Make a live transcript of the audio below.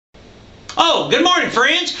Oh, good morning,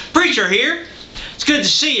 friends. Preacher here. It's good to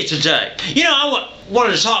see you today. You know, I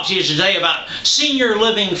wanted to talk to you today about senior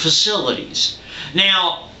living facilities.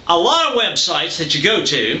 Now, a lot of websites that you go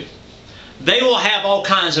to, they will have all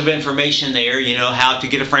kinds of information there, you know, how to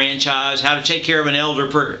get a franchise, how to take care of an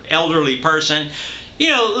elderly person, you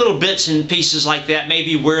know, little bits and pieces like that,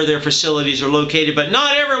 maybe where their facilities are located, but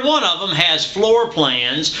not every one of them has floor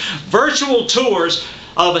plans, virtual tours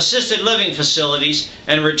of assisted living facilities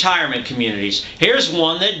and retirement communities. Here's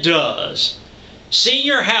one that does.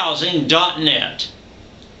 Seniorhousing.net.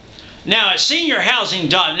 Now at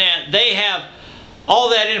seniorhousing.net, they have all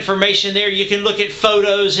that information there. You can look at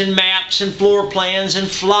photos and maps and floor plans and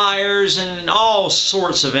flyers and all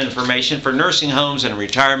sorts of information for nursing homes and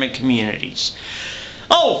retirement communities.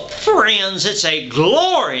 Oh, friends, it's a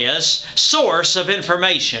glorious source of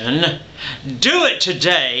information. Do it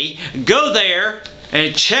today. Go there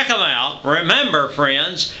and check them out. Remember,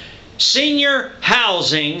 friends,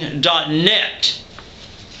 seniorhousing.net.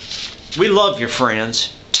 We love you,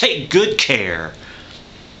 friends. Take good care.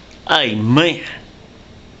 Amen.